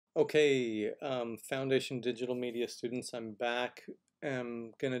Okay, Foundation Digital Media students, I'm back.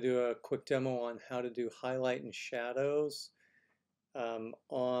 I'm going to do a quick demo on how to do highlight and shadows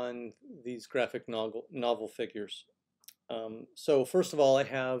on these graphic novel figures. So first of all, I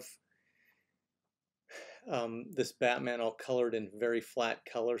have this Batman all colored in very flat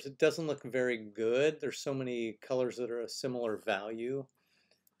colors. It doesn't look very good. There's so many colors that are a similar value.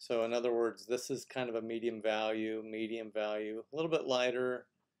 So in other words, this is kind of a medium value, a little bit lighter,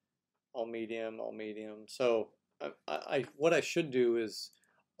 all medium, all medium. So what I should do is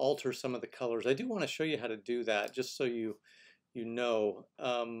alter some of the colors. I do want to show you how to do that, just so you know.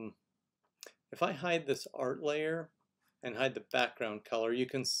 If I hide this art layer and hide the background color, you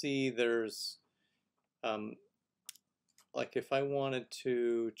can see there's like if I wanted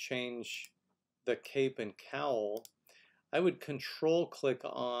to change the cape and cowl, I would control click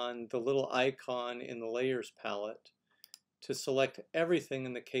on the little icon in the layers palette to select everything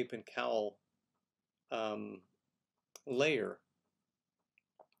in the cape and cowl layer.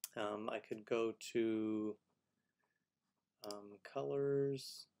 I could go to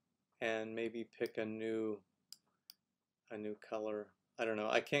colors and maybe pick a new color. I don't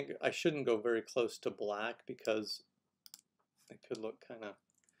know. I shouldn't go very close to black because it could look kind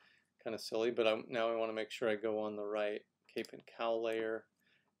of silly. But now I want to make sure I go on the right cape and cowl layer,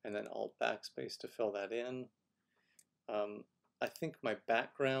 and then Alt backspace to fill that in. I think my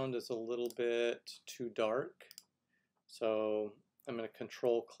background is a little bit too dark, so I'm going to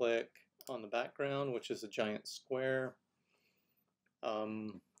control click on the background, which is a giant square.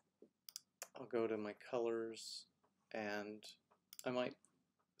 I'll go to my colors, and I might,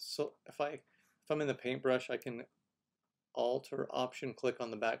 so if I'm in the paintbrush, I can Alt or Option click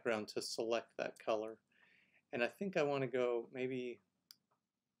on the background to select that color. And I think I want to go maybe,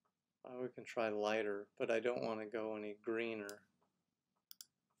 we can try lighter, but I don't want to go any greener.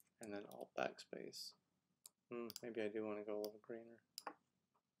 And then Alt backspace. Maybe I do want to go a little greener.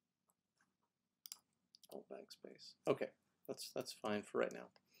 Alt backspace. Okay, that's fine for right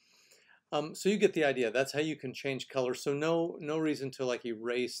now. So you get the idea. That's how you can change color. So no reason to like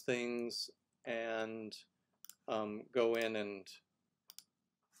erase things and go in and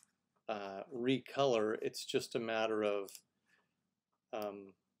recolor. It's just a matter of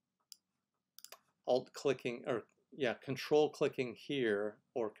alt clicking, or yeah, control clicking here,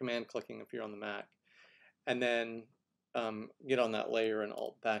 or command clicking if you're on the Mac, and then get on that layer and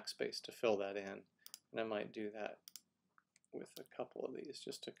Alt backspace to fill that in. And I might do that with a couple of these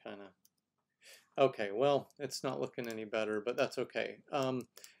just to kind of, okay, well, it's not looking any better, but that's okay.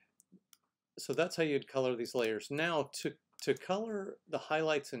 So that's how you'd color these layers. Now to color the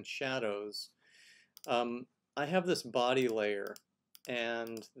highlights and shadows, I have this body layer,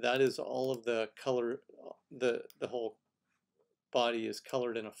 and that is all of the color, the whole body is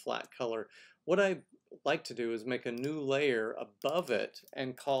colored in a flat color. What I like to do is make a new layer above it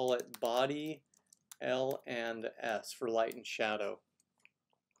and call it body L and S for light and shadow.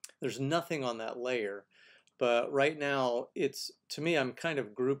 There's nothing on that layer, but right now to me, I'm kind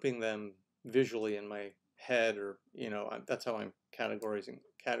of grouping them visually in my head, or that's how I'm categorizing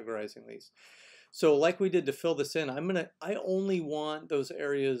these. So like we did to fill this in, I only want those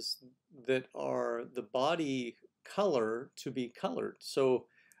areas that are the body color to be colored. So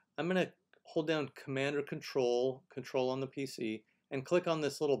I'm going to hold down Command or Control on the PC, and click on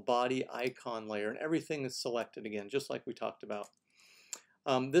this little body icon layer, and everything is selected again, just like we talked about.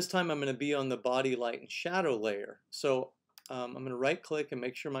 This time I'm going to be on the body light and shadow layer. So I'm going to right click and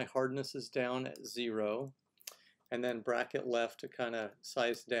make sure my hardness is down at 0, and then bracket left to kind of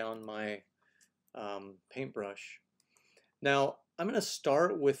size down my paintbrush. Now I'm going to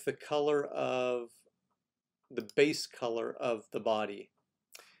start with the color of the base color of the body,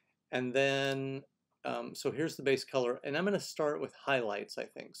 and then so here's the base color, and I'm going to start with highlights, I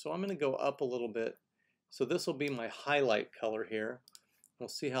think. So I'm going to go up a little bit. So this will be my highlight color here. We'll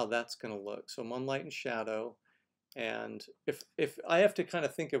see how that's going to look. So I'm on light and shadow, and if I have to kind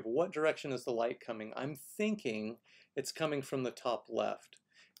of think of what direction is the light coming, I'm thinking it's coming from the top left.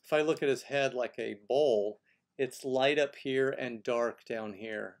 If I look at his head like a bowl, it's light up here and dark down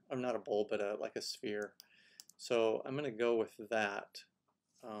here. I'm not a bowl, but like a sphere. So I'm going to go with that.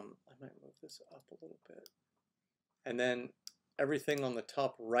 I might move this up a little bit. And then everything on the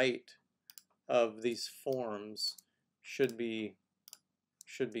top right of these forms should be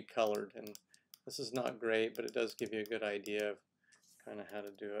colored. And this is not great, but it does give you a good idea of kind of how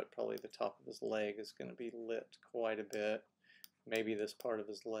to do it. Probably the top of his leg is going to be lit quite a bit. Maybe this part of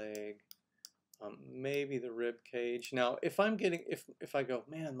his leg, maybe the rib cage. Now, if I go,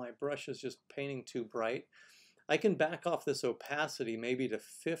 man, my brush is just painting too bright, I can back off this opacity maybe to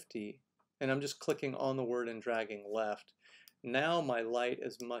 50, and I'm just clicking on the word and dragging left. Now my light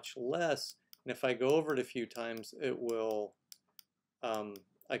is much less, and if I go over it a few times, it will,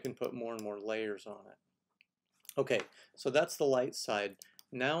 I can put more and more layers on it. Okay, so that's the light side.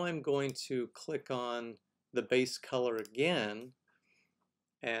 Now I'm going to click on the base color again,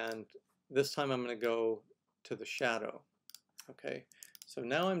 and this time I'm going to go to the shadow. Okay, so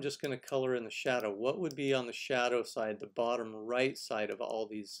now I'm just going to color in the shadow. What would be on the shadow side, the bottom right side of all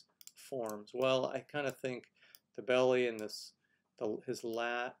these forms? Well, I kind of think the belly and his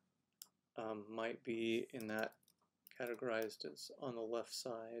lat might be in that categorized as on the left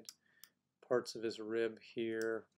side. Parts of his rib here.